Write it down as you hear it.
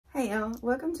y'all,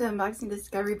 welcome to Unboxing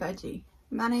Discovery by G.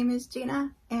 My name is Gina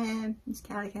and Miss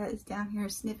Cali Cat is down here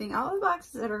sniffing all the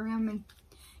boxes that are around me.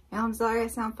 Y'all, I'm sorry I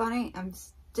sound funny. I'm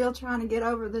still trying to get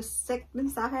over the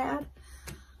sickness I had.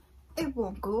 It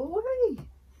won't go away.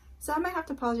 So I may have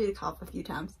to pause you to cough a few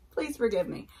times. Please forgive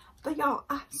me. But y'all,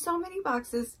 I have so many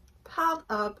boxes piled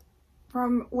up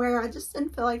from where I just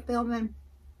didn't feel like filming.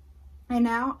 And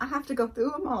now I have to go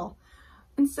through them all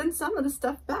and send some of the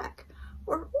stuff back.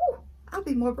 Or, ooh, I'll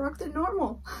be more broke than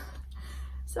normal.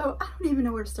 So I don't even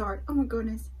know where to start. Oh my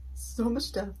goodness, so much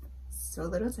stuff, so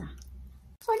little time.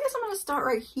 So I guess I'm gonna start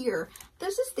right here.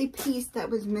 This is the piece that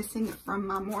was missing from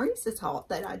my Maurices haul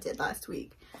that I did last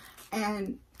week.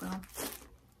 And, well,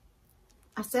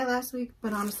 I said last week,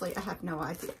 but honestly, I have no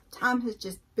idea. Time has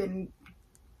just been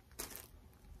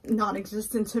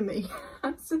non-existent to me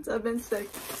since I've been sick.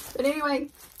 But anyway,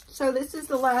 so this is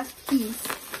the last piece.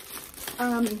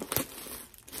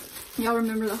 Y'all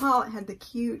remember the haul? It had the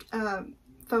cute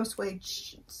faux suede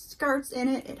skirts in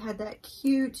it. It had that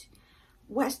cute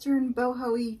western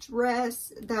boho-y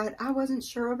dress that I wasn't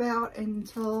sure about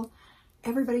until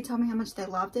everybody told me how much they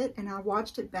loved it, and I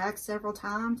watched it back several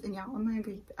times. And y'all, I'm gonna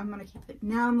keep it.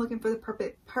 Now I'm looking for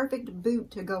the perfect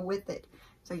boot to go with it.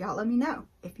 So y'all, let me know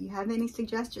if you have any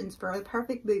suggestions for a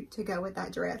perfect boot to go with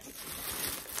that dress.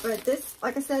 But this,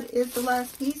 like I said, is the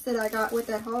last piece that I got with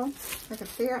that haul. I can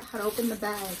figure out how to open the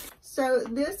bag. So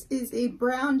this is a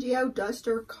brown geo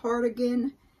duster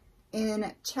cardigan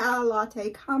in chai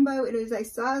latte combo. It is a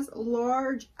size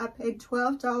large. I paid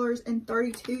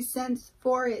 $12.32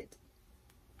 for it.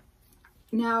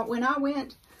 Now, when I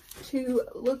went to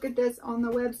look at this on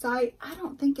the website, I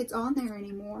don't think it's on there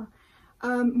anymore.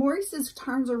 Maurices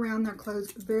turns around their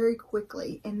clothes very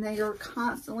quickly, and they are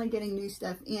constantly getting new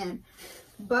stuff in.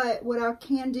 But what I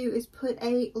can do is put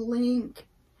a link,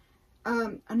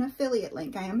 an affiliate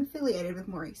link. I am affiliated with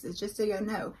Maurices, just so you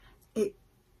know.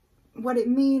 What it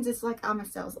means is like I'm a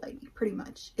sales lady, pretty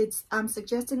much. I'm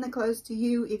suggesting the clothes to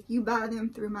you. If you buy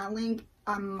them through my link,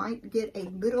 I might get a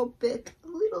little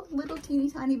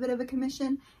teeny tiny bit of a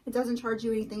commission. It doesn't charge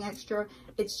you anything extra.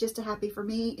 It's just a happy for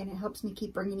me, and it helps me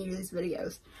keep bringing you these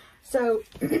videos. So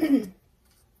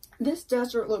this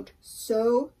duster looked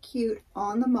so cute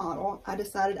on the model. I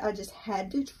decided I just had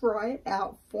to try it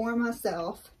out for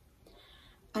myself.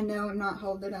 I know I'm not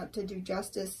holding up to do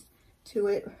justice to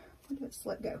it. Where did that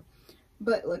slit go?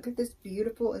 But look at this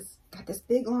beautiful, it's got this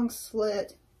big long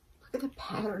slit. Look at the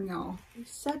pattern, y'all.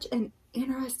 It's such an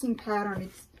interesting pattern.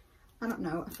 It's, I don't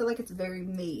know, I feel like it's very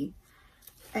me.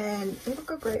 And it'll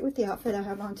go great with the outfit I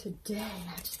have on today.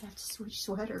 I just have to switch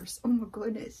sweaters. Oh my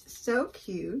goodness, so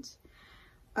cute.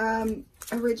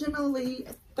 Originally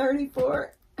 $34.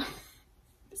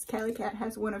 This Cali Cat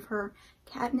has one of her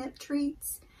catnip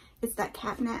treats. It's that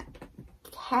catnap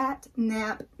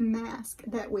mask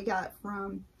that we got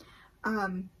from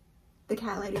the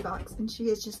Cat Lady box, and she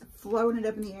is just floating it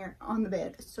up in the air on the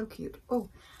bed. It's so cute. Oh,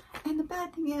 and the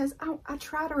bad thing is I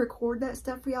try to record that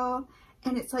stuff for y'all,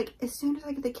 and it's like as soon as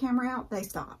I get the camera out, they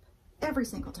stop. Every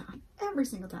single time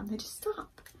they just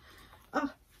stop.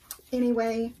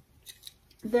 Anyway,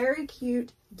 very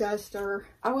cute duster.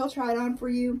 I will try it on for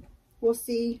you. We'll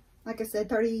see. Like I said,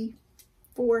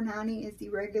 $34.90 is the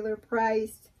regular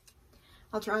price.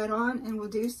 I'll try it on and we'll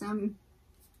do some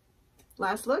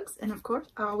last looks. And of course,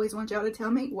 I always want y'all to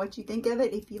tell me what you think of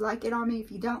it. If you like it on me,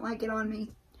 if you don't like it on me,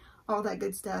 all that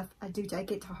good stuff. I do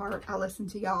take it to heart. I listen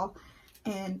to y'all.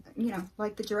 And, you know,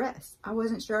 like the dress. I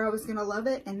wasn't sure I was going to love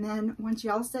it. And then once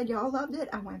y'all said y'all loved it,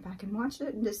 I went back and watched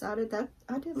it and decided that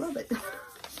I did love it.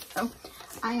 So,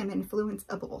 I am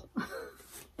influenceable.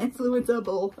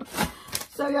 Influenceable.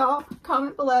 So, y'all,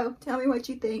 comment below. Tell me what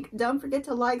you think. Don't forget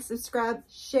to like, subscribe,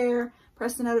 share,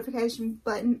 press the notification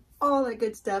button, all that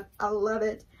good stuff. I love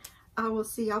it. I will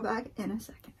see y'all back in a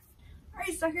second.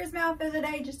 Alright, so here's my outfit of the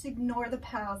day. Just ignore the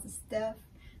piles of stuff.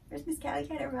 There's Miss Cali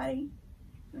Cat, everybody.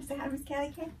 Want to say hi to Miss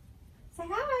Cali Cat? Say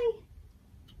hi.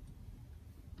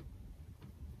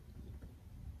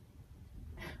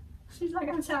 She's like,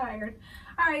 I'm tired.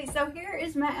 Alright, so here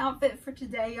is my outfit for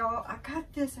today, y'all. I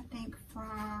got this, I think,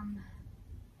 from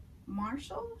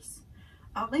Marshalls.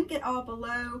 I'll link it all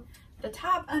below. The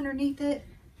top underneath it,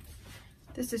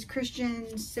 this is Christian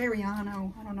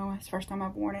Siriano. I don't know, it's the first time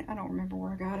I've worn it. I don't remember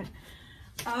where I got it.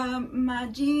 My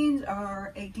jeans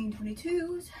are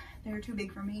 1822s. They're too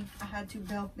big for me. I had to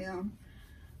belt them.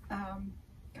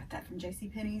 Got that from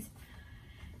JCPenney's.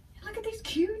 Look at these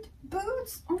cute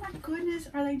boots. Oh my goodness,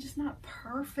 are they just not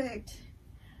perfect?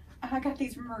 I got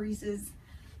these from Maurices.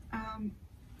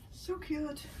 So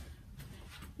cute.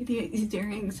 These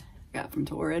earrings I got from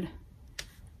Torrid.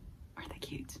 Are they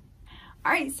cute?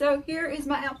 All right, so here is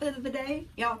my outfit of the day.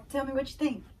 Y'all tell me what you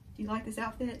think. Do you like this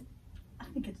outfit? I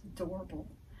think it's adorable.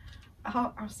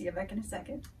 I'll see you back in a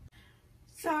second.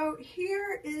 So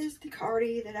here is the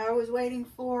cardi that I was waiting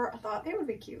for. I thought it would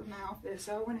be cute with my outfit,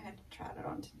 so I went ahead and tried it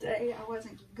on today. I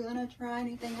wasn't gonna try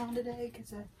anything on today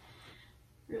because I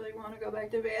really want to go back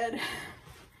to bed.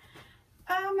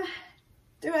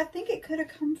 Do I think it could have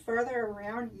come further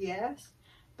around? Yes,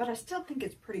 but I still think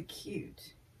it's pretty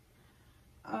cute.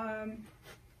 What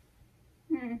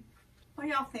do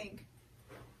y'all think?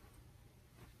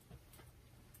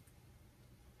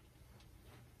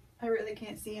 I really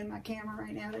can't see in my camera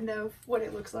right now to know what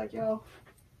it looks like, y'all.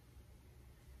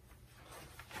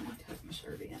 Let me tuck my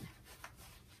shirt in.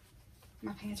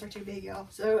 My pants are too big, y'all.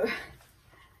 So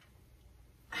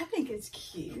I think it's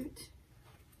cute.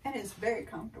 And it's very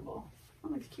comfortable.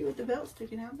 It looks cute with the belt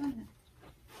sticking out, doesn't it?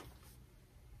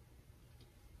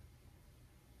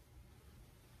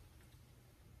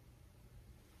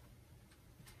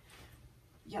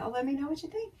 Y'all let me know what you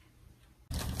think.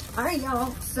 All right,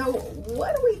 y'all, so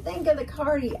what do we think of the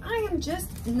cardi? I am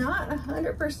just not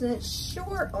 100%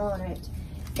 sure on it.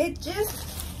 It just,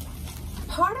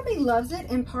 part of me loves it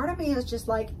and part of me is just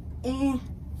like, eh,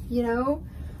 you know.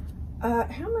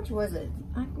 How much was it?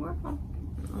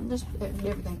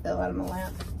 Everything fell out of my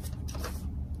lap.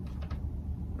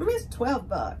 I mean, it's 12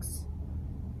 bucks.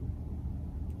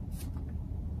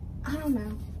 I don't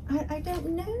know. I don't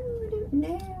know.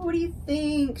 What do you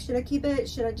think? Should I keep it?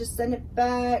 Should I just send it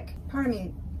back? Part of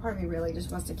me really just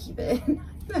wants to keep it.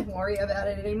 I don't worry about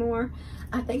it anymore.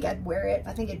 I think I'd wear it.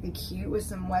 I think it'd be cute with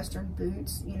some Western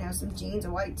boots, you know, some jeans, a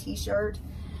white t-shirt.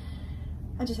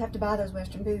 I just have to buy those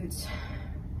Western boots.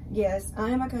 Yes, I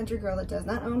am a country girl that does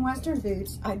not own Western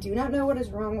boots. I do not know what is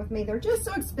wrong with me. They're just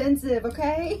so expensive,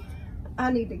 okay?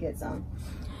 I need to get some.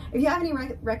 If you have any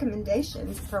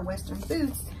recommendations for Western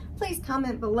boots, please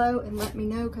comment below and let me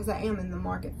know because I am in the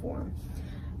market for them.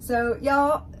 So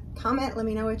y'all, comment, let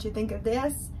me know what you think of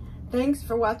this. Thanks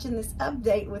for watching this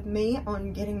update with me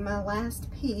on getting my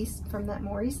last piece from that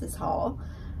Maurices haul.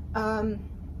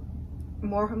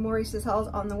 More Maurices hauls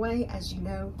on the way, as you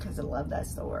know, because I love that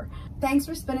store. Thanks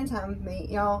for spending time with me.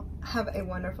 Y'all have a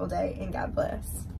wonderful day and God bless.